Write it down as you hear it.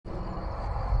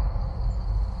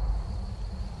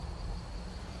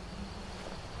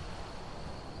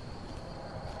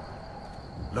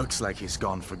Looks like he's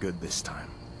gone for good this time.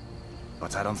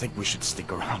 But I don't think we should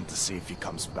stick around to see if he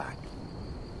comes back.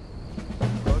 The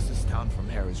closest town from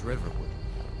here is Riverwood.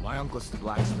 My uncle's the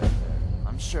blacksmith there.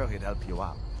 I'm sure he'd help you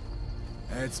out.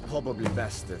 It's probably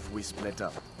best if we split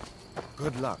up.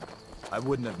 Good luck. I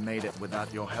wouldn't have made it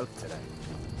without your help today.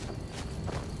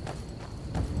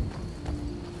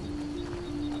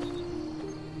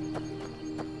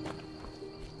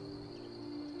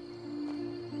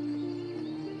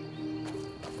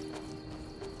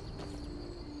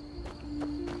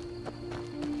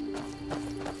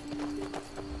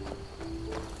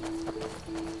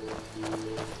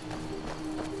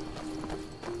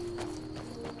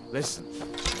 Listen,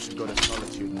 you should go to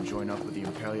Solitude and join up with the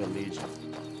Imperial Legion.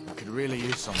 We could really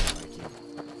use someone like you.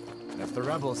 And if the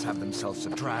rebels have themselves a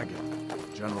dragon,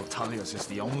 General Tullius is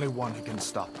the only one who can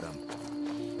stop them.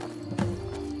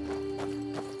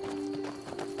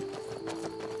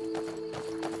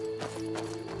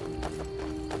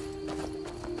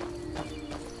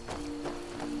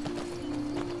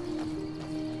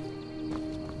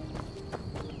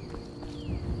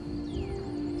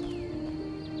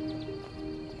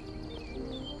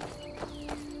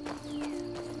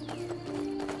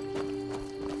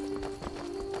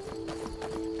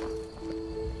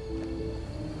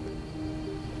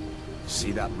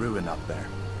 See that ruin up there?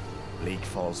 Bleak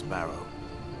Falls Barrow.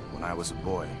 When I was a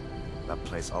boy, that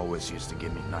place always used to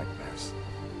give me nightmares.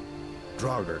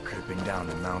 Draugr creeping down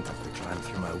a mountain to climb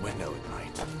through my window at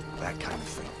night. That kind of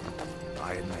thing.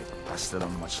 I admit, I still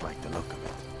don't much like the look of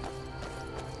it.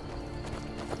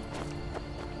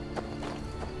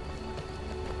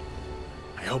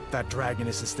 I hope that dragon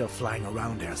isn't still flying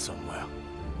around there somewhere.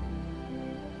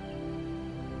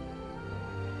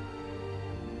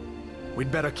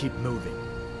 We'd better keep moving.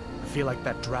 I feel like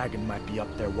that dragon might be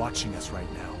up there watching us right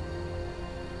now.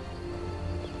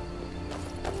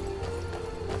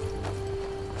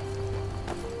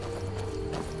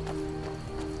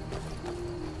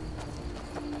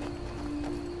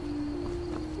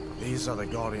 These are the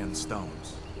Guardian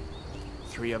Stones.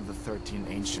 3 of the 13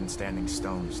 ancient standing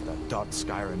stones that dot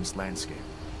Skyrim's landscape.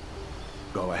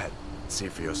 Go ahead, see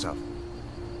for yourself.